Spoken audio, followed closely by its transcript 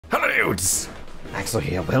dudes! Axel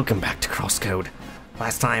here, welcome back to CrossCode.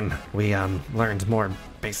 Last time, we learned more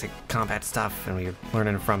basic combat stuff, and we were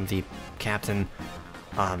learning from the captain.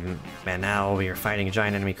 And now we are fighting a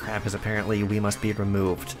giant enemy crab, because apparently we must be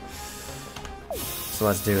removed. So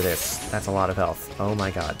let's do this. That's a lot of health. Oh my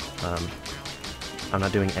god. I'm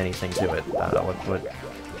not doing anything to it. What?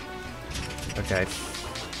 Okay.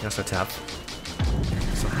 Not so tough.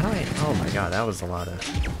 So how do I... Oh my god, that was a lot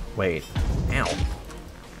of... Wait. Ow.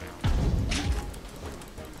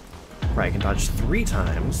 Right, I can dodge 3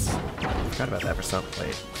 times. I forgot about that for some...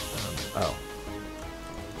 Wait. Oh.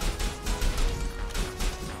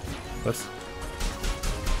 Whoops.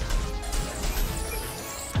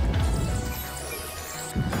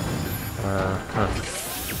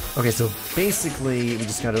 Huh. Okay, so basically, we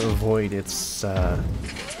just gotta avoid its,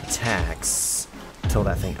 attacks until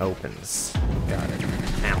that thing opens. Got it.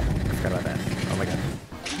 Ow. I forgot about that. Oh my god.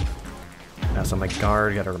 Now, so my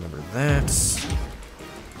guard, gotta remember that.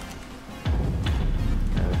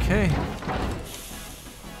 Okay.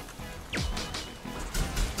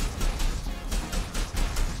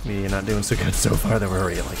 You're not doing so good so far that we're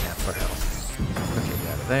already at like half our health. Okay, get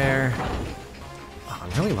out of there. Oh, I'm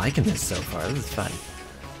really liking this so far. This is fun.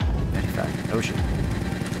 Very fun. Oh shit.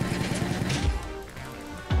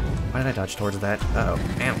 Why did I dodge towards that? Uh oh.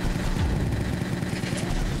 Ow.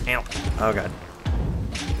 Ow. Oh god.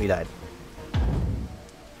 We died.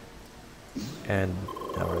 And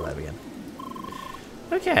now we're alive again.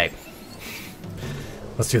 Okay.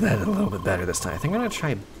 Let's do that a little bit better this time. I think I'm gonna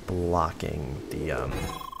try blocking the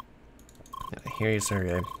here you sir.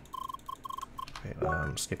 Okay. Wait,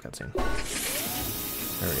 skip cutscene.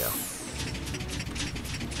 There we go.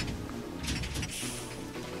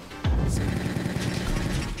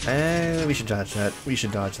 We should dodge that. We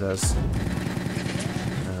should dodge those.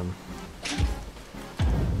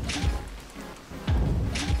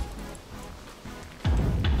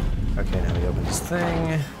 Okay, now we open this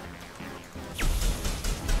thing.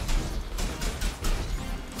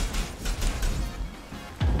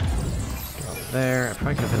 Go over there. I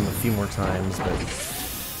probably could have hit him a few more times, but we'll be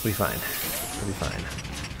fine. We'll be fine.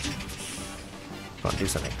 Come on, do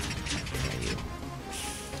something.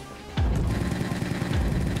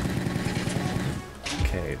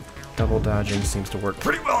 Okay, double dodging seems to work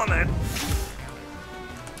pretty well on that.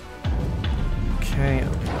 Okay,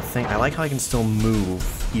 nothing. I like how I can still move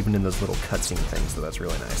even in those little cutscene things, so that's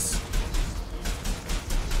really nice.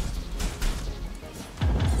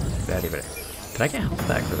 That even. Did I get health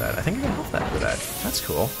back for that? I think I got health back for that. That's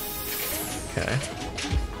cool. Okay.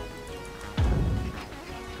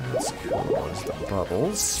 That's cool. There's the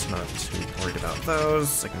bubbles. Not too worried about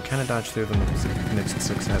those. I can kind of dodge through them with mixed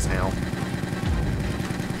success now.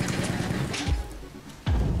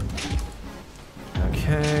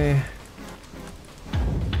 Okay.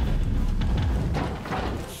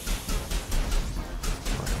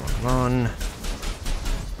 Come on.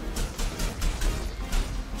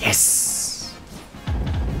 Yes!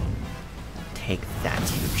 Take that,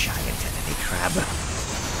 you giant enemy crab.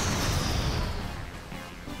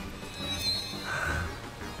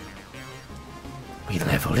 We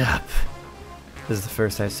leveled up. This is the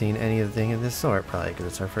first I've seen anything of this sort, probably because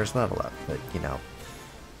it's our first level up, but you know.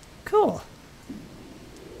 Cool.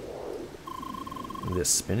 This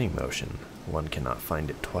spinning motion, one cannot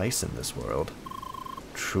find it twice in this world.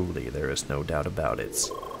 Truly, there is no doubt about it.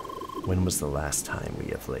 When was the last time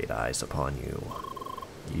we have laid eyes upon you?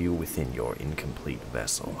 You within your incomplete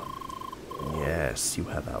vessel. Yes, you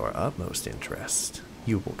have our utmost interest.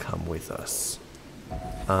 You will come with us.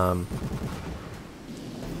 Oh,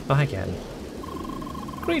 hi, Ken.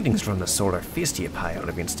 Greetings from the solar fist, you pile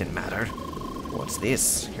of instant matter. What's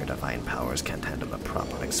this? Your divine powers can't handle a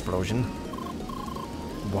proper explosion.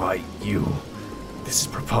 Why, you... This is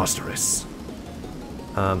preposterous.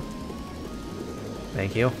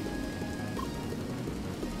 Thank you.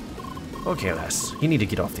 Okay, lass. You need to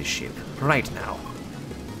get off this ship. Right now.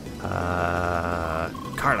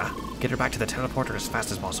 Carla, get her back to the teleporter as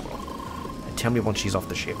fast as possible. And tell me once she's off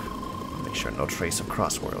the ship. Make sure no trace of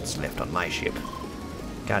Crossworld's left on my ship.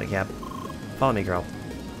 Got it, Cap. Follow me, girl.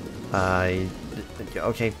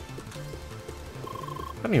 Okay. I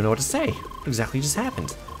don't even know what to say. What exactly just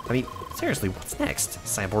happened? I mean, seriously, what's next?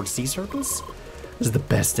 Cyborg sea serpents? This is the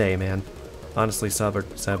best day, man. Honestly,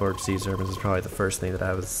 cyborg sea serpents is probably the first thing that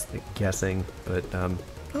I was guessing, but oh,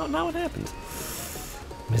 now what happened?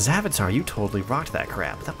 Ms. Avatar, you totally rocked that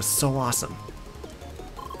crap. That was so awesome.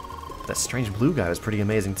 That strange blue guy was pretty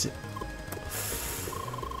amazing too.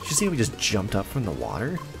 Did you see how he just jumped up from the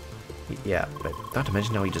water? Yeah, but not to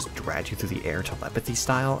mention how he just dragged you through the air telepathy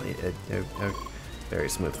style. Very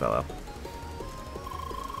smooth fellow.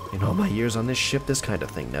 In all my years on this ship, this kind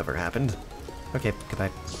of thing never happened. Okay,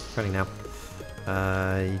 goodbye. Running now.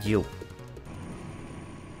 You.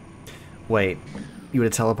 Wait, you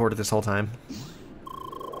would have teleported this whole time?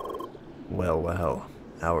 Well, well,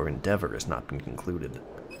 our endeavor has not been concluded.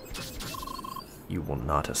 You will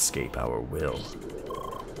not escape our will.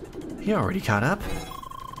 You already caught up?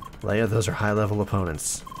 Leia, those are high-level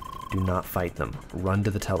opponents. Do not fight them. Run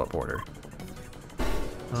to the teleporter.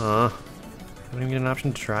 I don't even get an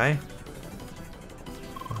option to try?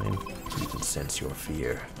 Fine. You can sense your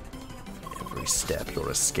fear. Every step, your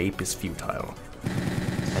escape is futile.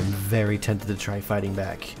 I'm very tempted to try fighting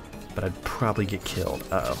back, but I'd probably get killed.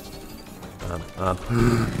 Uh-oh.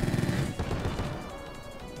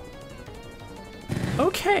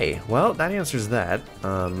 Okay, well, that answers that.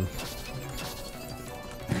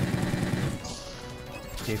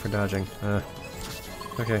 Key for dodging.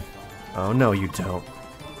 Okay. Oh, no, you don't.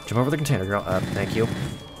 Jump over the container, girl. Thank you.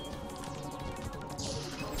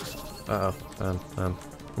 Uh-oh. Come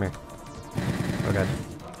here. Oh, God.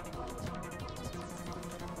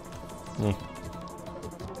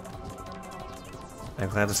 I'm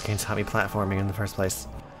glad this game taught me platforming in the first place.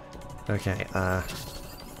 Okay,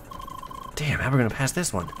 damn, how are we gonna pass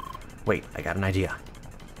this one? Wait, I got an idea.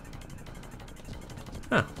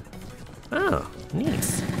 Huh. Oh,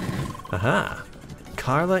 neat. Aha.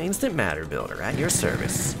 Carla Instant Matter Builder at your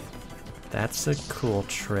service. That's a cool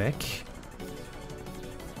trick.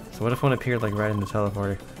 So what if one appeared like right in the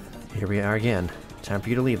teleporter? Here we are again. Time for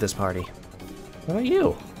you to leave this party. What about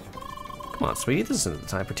you? Come on, sweetie, this isn't the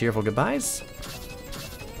time for tearful goodbyes.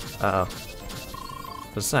 Uh-oh.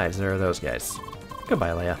 Besides, there are those guys.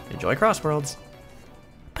 Goodbye, Leia. Enjoy Crossworlds.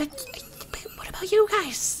 But what about you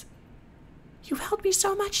guys? You've helped me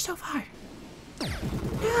so much so far.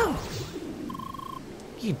 No.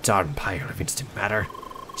 You darn pirate of instant matter.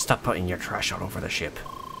 Stop putting your trash all over the ship.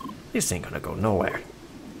 This ain't gonna go nowhere.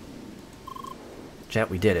 Jet,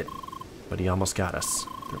 we did it. But he almost got us.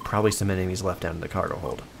 There are probably some enemies left down in the cargo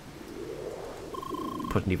hold.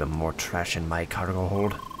 Putting even more trash in my cargo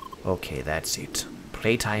hold? Okay, that's it.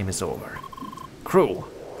 Playtime is over. Crew,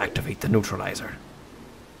 activate the neutralizer.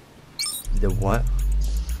 The what?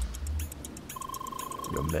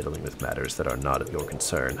 You're meddling with matters that are not of your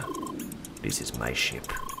concern. This is my ship.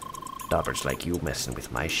 Daubers like you messing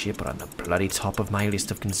with my ship are on the bloody top of my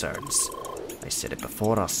list of concerns. I said it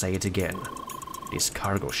before, I'll say it again. This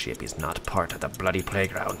cargo ship is not part of the bloody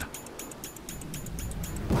playground.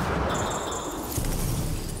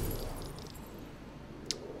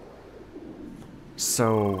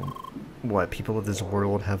 So, what, people of this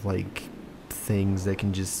world have, like, things that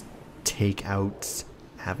can just take out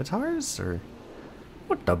avatars? Or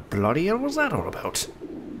what the bloody hell was that all about?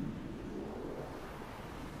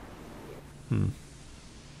 And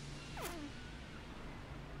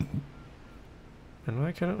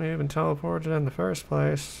why couldn't we have been teleported in the first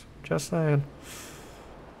place? Just saying.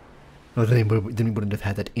 Oh, then we wouldn't have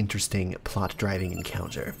had that interesting plot-driving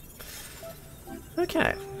encounter.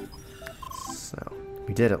 Okay. So,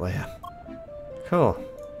 we did it, Leia. Cool.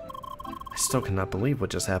 I still cannot believe what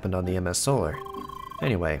just happened on the MS Solar.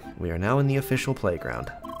 Anyway, we are now in the official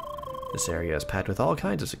playground. This area is packed with all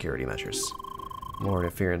kinds of security measures. More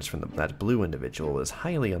interference from that blue individual is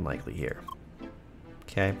highly unlikely here.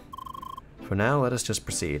 Okay. For now, let us just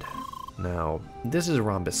proceed. Now, this is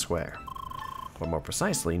Rhombus Square. Or more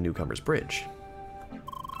precisely, Newcomer's Bridge.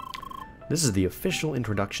 This is the official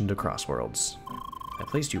introduction to Crossworlds. I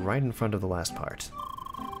placed you right in front of the last part.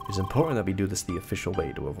 It is important that we do this the official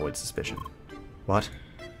way to avoid suspicion. What?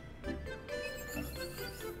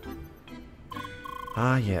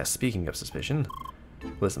 Ah, yes, speaking of suspicion.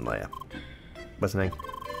 Listen, Leia. Listening.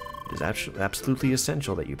 It is absolutely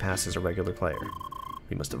essential that you pass as a regular player.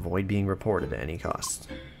 We must avoid being reported at any cost.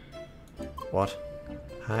 What?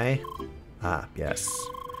 Hi? Ah, yes.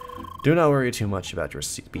 Do not worry too much about your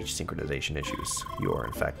speech synchronization issues. You are,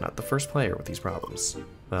 in fact, not the first player with these problems.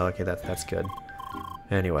 Well, okay, that's good.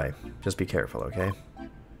 Anyway, just be careful, okay?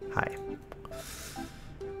 Hi.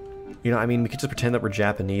 You know, I mean, we could just pretend that we're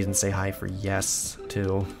Japanese and say hi for yes,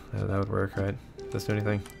 too. That would work, right? Does this do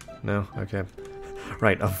anything? No? Okay.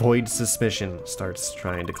 Right, avoid suspicion. Starts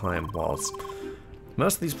trying to climb walls.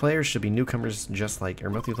 Most of these players should be newcomers just like, or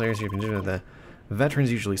most of these players should be the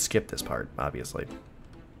veterans usually skip this part, obviously.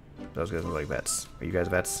 Those guys look like vets. Are you guys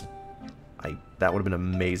vets? That would have been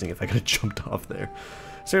amazing if I could have jumped off there.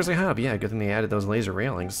 Seriously, Hub, yeah, good thing they added those laser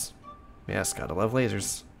railings. Yes, gotta love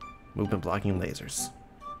lasers. Movement blocking lasers.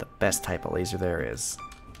 The best type of laser there is.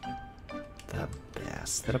 The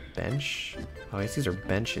best. Is that a bench? Oh, I guess these are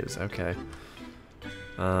benches, okay.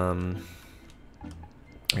 Okay,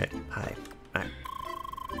 hi. Hi.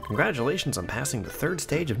 Congratulations on passing the 3rd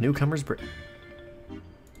stage of Newcomer's Bridge.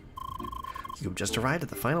 You've just arrived at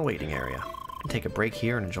the final waiting area. You can take a break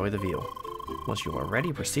here and enjoy the view. Once you are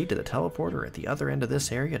ready, proceed to the teleporter at the other end of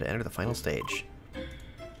this area to enter the final stage.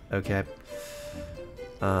 Okay.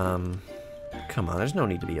 Come on, there's no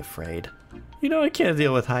need to be afraid. You know I can't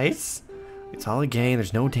deal with heights. It's all a game,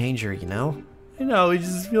 there's no danger, you know? I know, it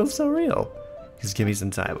just feels so real. Just give me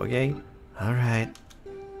some time, okay? Alright.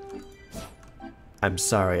 I'm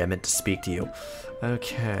sorry, I meant to speak to you.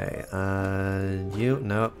 Okay,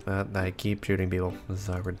 no, I keep shooting people. This is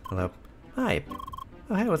awkward. Hello. Hi.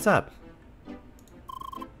 Oh, hey, what's up?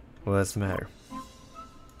 What's the matter?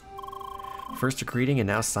 First a greeting and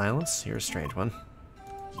now silence? You're a strange one.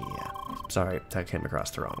 Yeah, sorry, that came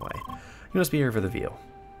across the wrong way. You must be here for the view.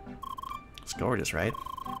 It's gorgeous, right?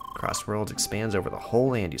 Crossworlds expands over the whole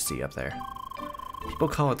land you see up there. People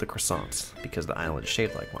call it the croissants because the island is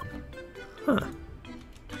shaped like one. Huh.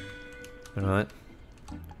 You know what?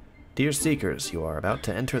 Dear Seekers, you are about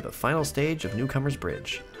to enter the final stage of Newcomer's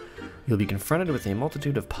Bridge. You'll be confronted with a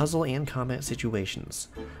multitude of puzzle and combat situations.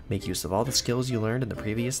 Make use of all the skills you learned in the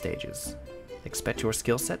previous stages. Expect your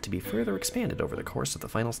skill set to be further expanded over the course of the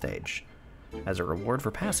final stage. As a reward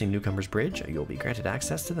for passing Newcomer's Bridge, you'll be granted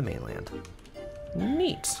access to the mainland.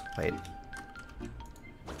 Neat. Wait.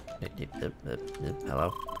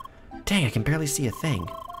 Hello? Dang, I can barely see a thing.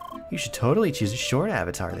 You should totally choose a short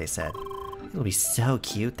avatar, they said. It'll be so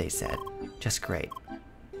cute, they said. Just great.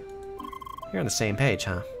 You're on the same page,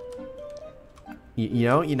 huh?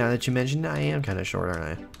 You know that you mentioned I am kind of short,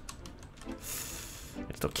 aren't I? I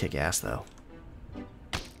still kick ass, though.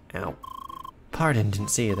 Ow. Pardon, didn't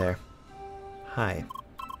see you there. Hi.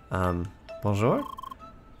 Bonjour?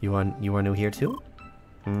 You are new here too?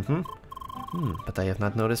 But I have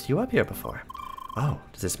not noticed you up here before. Oh,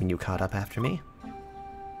 does this mean you caught up after me?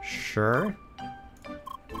 Sure.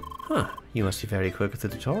 Huh, you must be very quick with the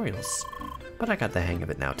tutorials. But I got the hang of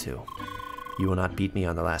it now too. You will not beat me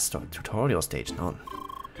on the last tutorial stage, none.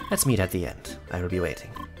 Let's meet at the end. I will be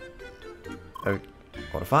waiting. Au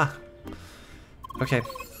revoir. Okay.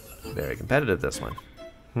 Very competitive, this one.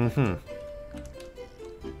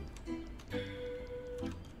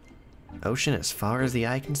 Ocean as far as the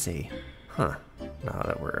eye can see. Huh. Now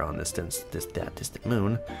that we're on that distant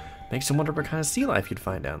moon, makes you wonder what kind of sea life you'd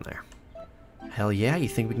find down there. Hell yeah, you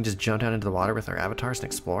think we can just jump down into the water with our avatars and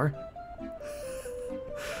explore?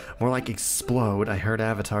 More like explode. I heard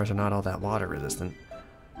avatars are not all that water resistant.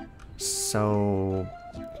 So,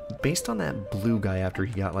 based on that blue guy after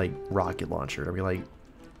he got like rocket launcher, are we like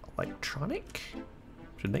electronic?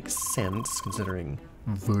 Should make sense considering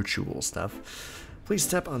virtual stuff. Please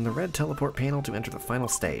step on the red teleport panel to enter the final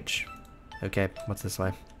stage. Okay, what's this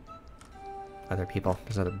way? Other people.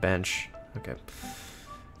 There's another bench. Okay.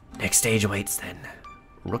 Next stage awaits then.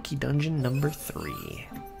 Rookie dungeon number 3.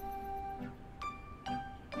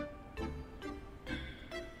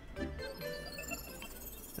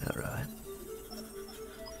 Alright.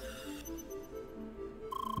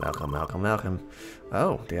 Welcome, welcome, welcome.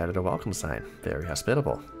 Oh, they added a welcome sign. Very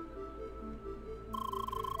hospitable.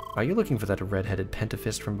 Are you looking for that red-headed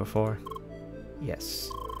pentafist from before? Yes.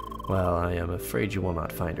 Well, I am afraid you will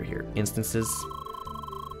not find her here. Instances?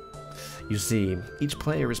 You see, each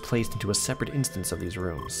player is placed into a separate instance of these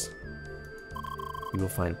rooms. You will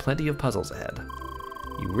find plenty of puzzles ahead.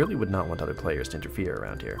 You really would not want other players to interfere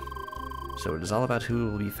around here. So it is all about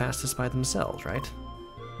who will be fastest by themselves, right?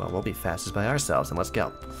 Well, we'll be fastest by ourselves, and let's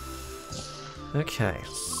go. Okay,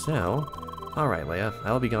 so... Alright, Leia,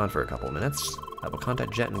 I'll be gone for a couple of minutes. I will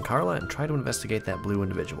contact Jet and Carla and try to investigate that blue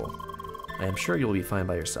individual. I am sure you will be fine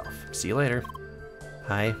by yourself. See you later.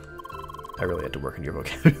 Hi. I really had to work on your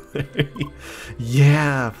vocabulary.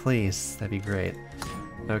 Yeah, please. That'd be great.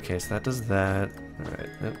 Okay, so that does that. Alright,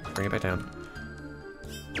 yep, bring it back down.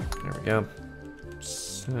 There we go.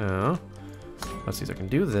 So, let's see if I can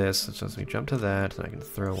do this. So let me jump to that, and I can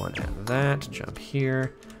throw one at that, jump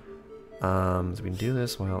here. So we can do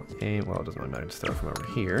this while it doesn't really matter, just throw it from over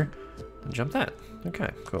here, and jump that. Okay,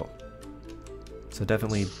 cool. So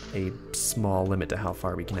definitely a small limit to how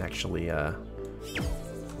far we can actually run.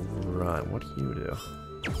 What do you do?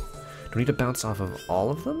 Do we need to bounce off of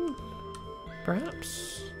all of them?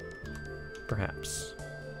 Perhaps? Perhaps.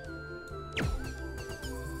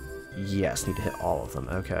 Yes, need to hit all of them.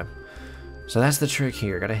 Okay. So that's the trick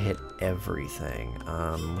here. Gotta hit everything.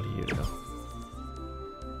 What do you do?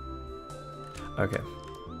 Okay.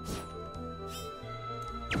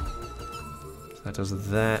 So that does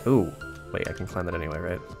that. Ooh. Wait, I can climb that anyway,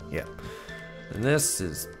 right? Yeah. And this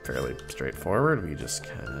is fairly straightforward. We just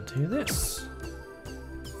kind of do this.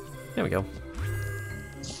 There we go.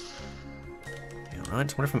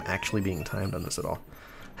 Alright, I wonder if I'm actually being timed on this at all.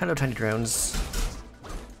 Hello, tiny drones.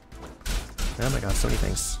 Oh my god, so many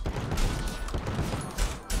things.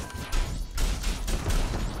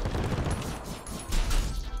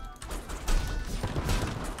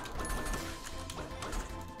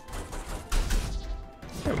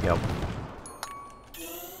 There we go.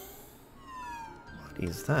 What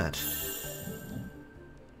is that?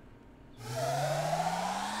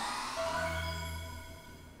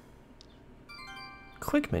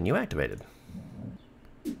 Quick menu activated.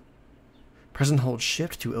 Press and hold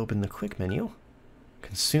shift to open the quick menu.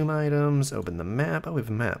 Consume items, open the map. Oh, we have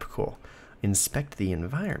a map, cool. Inspect the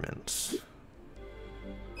environment.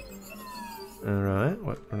 Alright,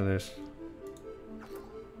 what are those?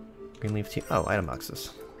 Green leaf tea. Oh, item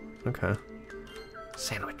boxes. Okay.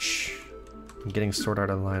 Sandwich. I'm getting Sword Art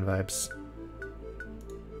Online vibes.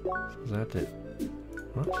 Is that it?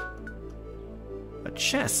 What? A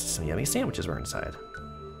chest. Some yummy sandwiches were inside.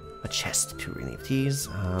 A chest, 2 green leaf teas.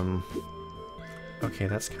 Okay,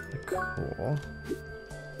 that's kind of cool.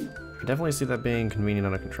 I can definitely see that being convenient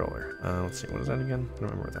on a controller. Let's see, what is that again? I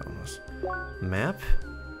don't remember what that one was. Map?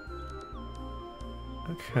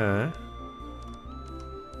 Okay.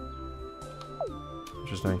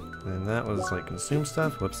 Interesting. And that was like consume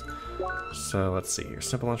stuff. Whoops. So let's see here.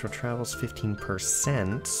 Simple launch for travels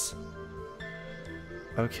 15%.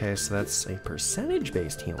 Okay, so that's a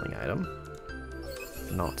percentage-based healing item.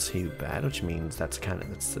 Not too bad, which means that's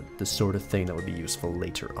the sort of thing that would be useful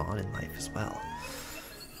later on in life as well.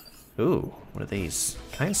 Ooh, what are these?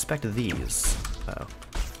 Can I inspect these? Uh-oh.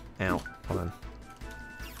 Ow, hold on.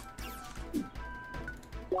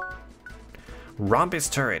 Rhombus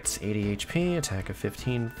turret, 80 HP, attack of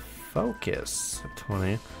 15, focus of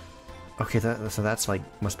 20. Okay, so that's like,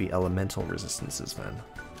 must be elemental resistances then.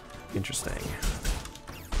 Interesting.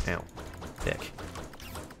 Ow. Dick.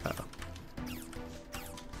 Uh-oh.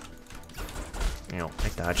 Ow, I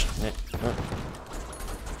dodged.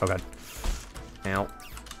 Oh god. Ow.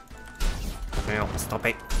 Ow, stop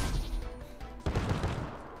it.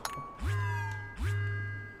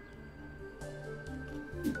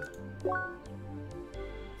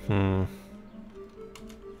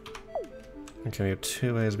 Okay, we have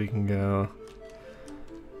 2 ways we can go.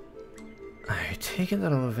 I take it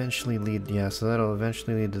that'll eventually lead, yeah, so that'll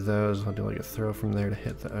eventually lead to those. I'll do like a throw from there to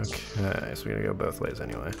hit the, okay, so we gotta go both ways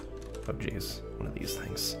anyway. Oh geez, one of these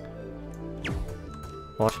things.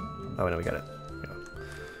 What? Oh no, we got it.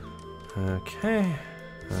 Yeah. Okay,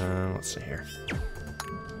 let's see here.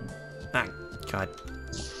 Ah, god.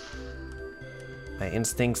 My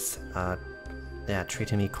instincts are, they're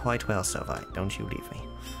treating me quite well, Sylvie. Don't you leave me.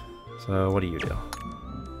 So, what do you do?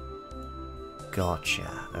 Gotcha.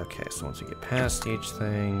 Okay, so once we get past each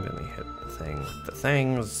thing, then we hit the thing with the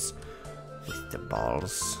things, with the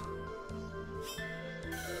balls.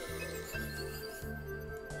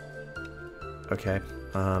 Okay,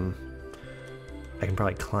 I can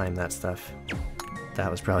probably climb that stuff. That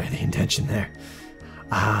was probably the intention there.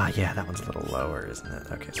 Ah, yeah, that one's a little lower, isn't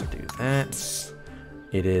it? Okay, so do that.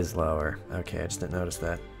 It is lower. Okay, I just didn't notice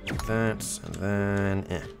that. That, and then,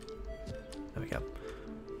 There we go.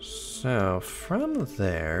 So, from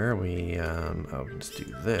there, we, oh, let's do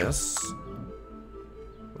this.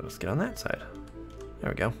 Let's get on that side. There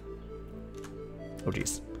we go. Oh,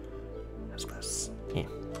 jeez. That's close. Yeah.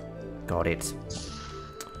 Got it.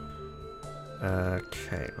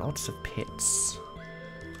 Okay, lots of pits.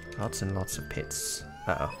 Lots and lots of pits.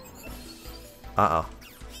 Uh-oh. Uh-oh.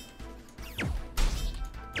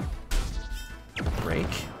 Break?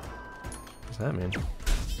 What does that mean?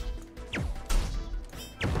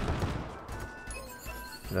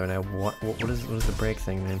 I don't know, what does the break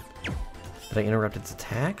thing mean? Did I interrupt its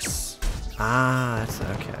attacks? Ah, that's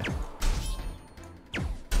okay.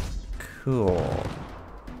 Cool.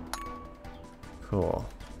 Cool.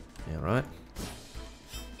 Yeah, right.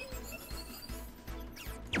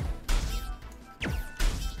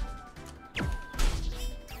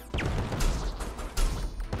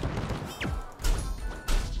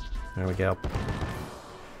 There we go.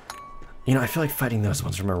 You know, I feel like fighting those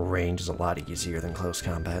ones from a range is a lot easier than close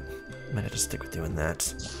combat. Might have to stick with doing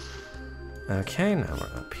that. Okay, now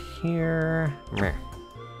we're up here. Meh.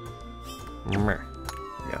 Meh. There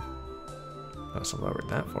we go. Also lowered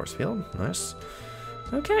that force field. Nice.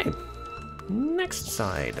 Okay. Next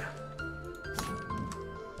side.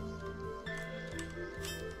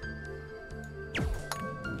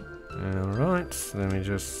 Alright, so then we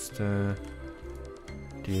just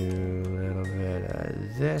do a little bit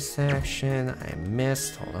of this action. I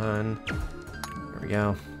missed. Hold on. There we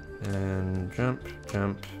go. And jump,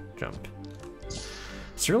 jump, jump.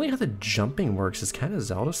 really how the jumping works is kind of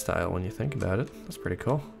Zelda style when you think about it. That's pretty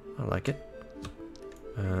cool. I like it.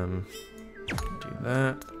 Do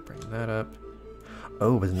that. Bring that up.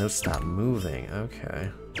 Oh, but then those stop moving. Okay.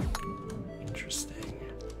 Interesting.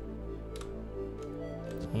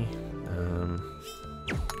 I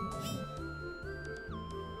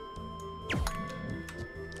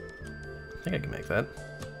think I can make that.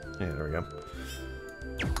 Yeah, there we go.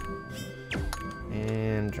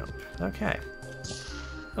 And jump. Okay.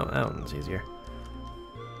 Oh, that one's easier.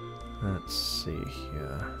 Let's see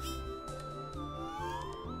here.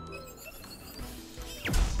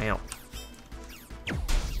 Ow.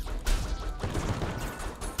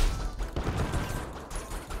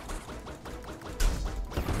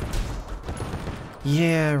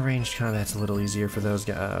 Yeah, ranged combat's a little easier for those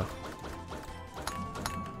guys.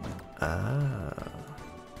 Ah.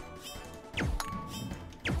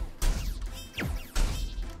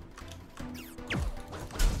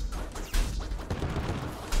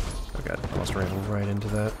 Oh god, almost ran right into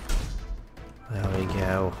that. There we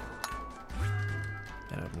go.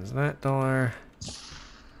 That opens that door.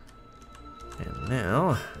 And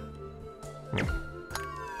now...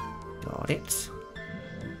 got it.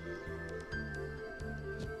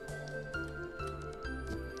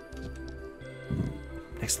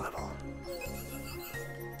 Next level. I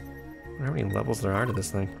wonder how many levels there are to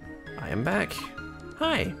this thing. I am back.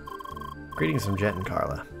 Hi. Greetings from Jet and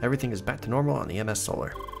Carla. Everything is back to normal on the MS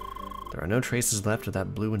Solar. There are no traces left of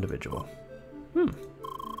that blue individual. I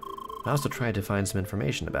also tried to find some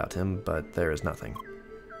information about him, but there is nothing.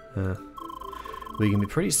 We can be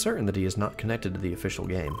pretty certain that he is not connected to the official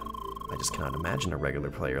game. I just cannot imagine a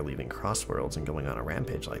regular player leaving Crossworlds and going on a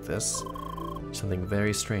rampage like this. Something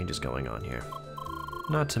very strange is going on here.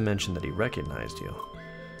 Not to mention that he recognized you.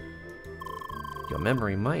 Your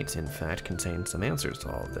memory might, in fact, contain some answers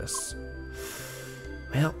to all of this.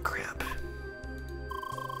 Well, crap.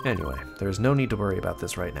 Anyway, there is no need to worry about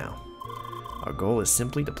this right now. Our goal is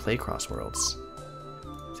simply to play Crossworlds.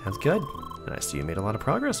 Sounds good, and I see you made a lot of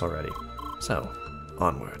progress already. So,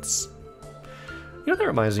 onwards. You know what that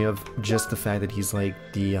reminds me of? Just the fact that he's like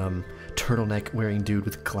the turtleneck-wearing dude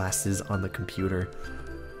with glasses on the computer.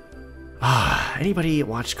 Anybody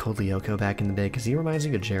watch Code Lyoko back in the day? Because he reminds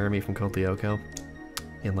me of Jeremy from Code Lyoko.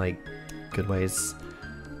 In, like, good ways.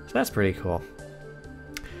 So that's pretty cool.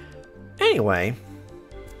 Anyway,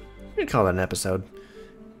 I'm gonna call that an episode.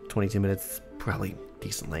 22 minutes, probably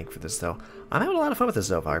decent length for this, though. I'm having a lot of fun with this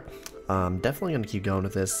so far. Definitely gonna keep going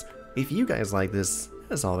with this. If you guys like this,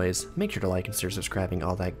 as always, make sure to like and consider subscribing,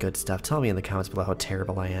 all that good stuff. Tell me in the comments below how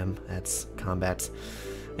terrible I am at combat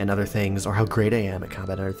and other things, or how great I am at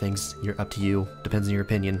combat and other things. You're up to you. Depends on your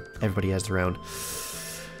opinion. Everybody has their own.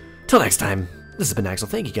 Till next time, this has been Axel.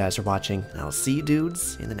 Thank you guys for watching. I'll see you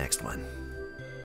dudes in the next one.